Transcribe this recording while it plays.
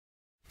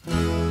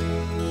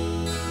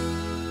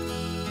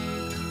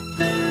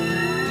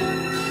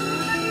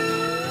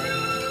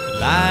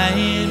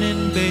lying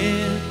in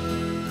bed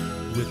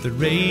with the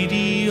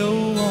radio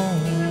on.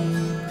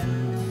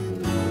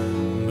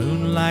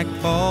 Moonlight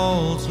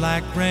falls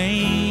like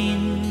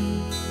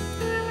rain.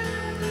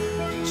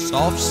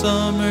 Soft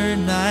summer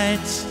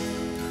nights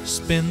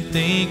spent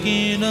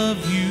thinking of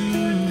you.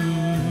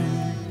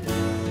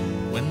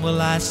 When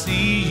will I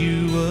see you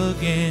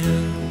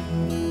again?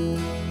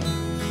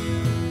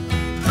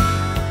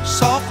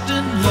 Soft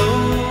and low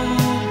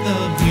the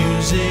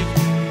music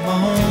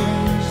moans.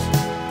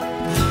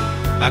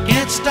 I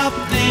can't stop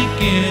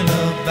thinking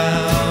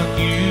about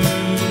you,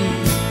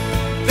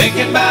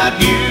 thinking about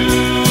you.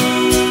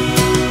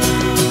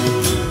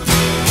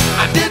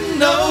 I didn't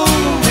know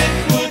it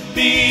would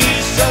be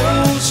so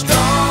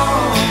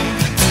strong,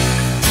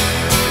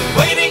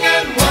 waiting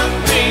and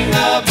wondering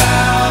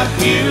about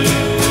you.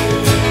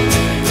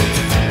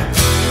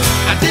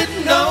 I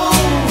didn't know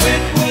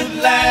it would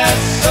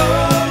last so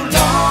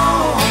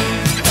long.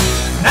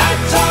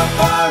 Nights are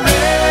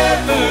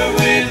forever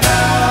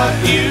without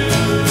you.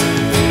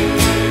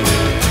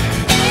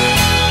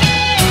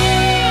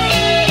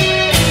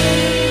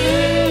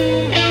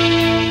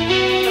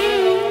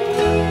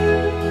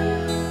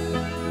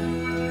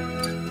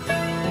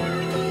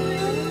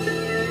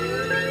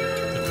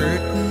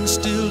 Curtains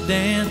still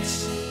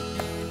dance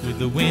with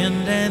the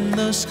wind and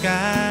the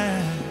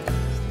sky.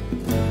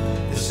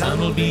 The sun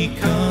will be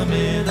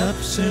coming up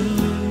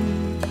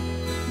soon,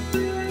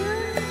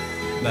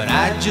 but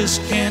I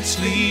just can't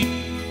sleep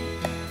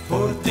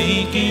for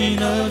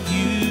thinking of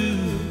you,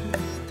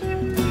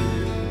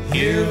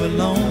 here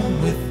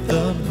alone with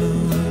the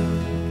moon.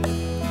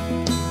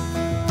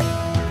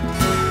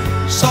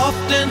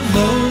 Soft and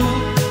low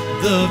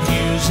the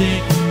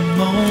music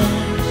moans.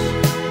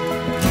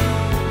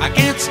 I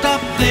can't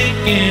stop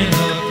thinking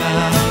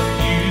about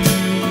you,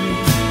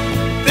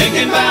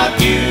 thinking about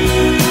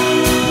you.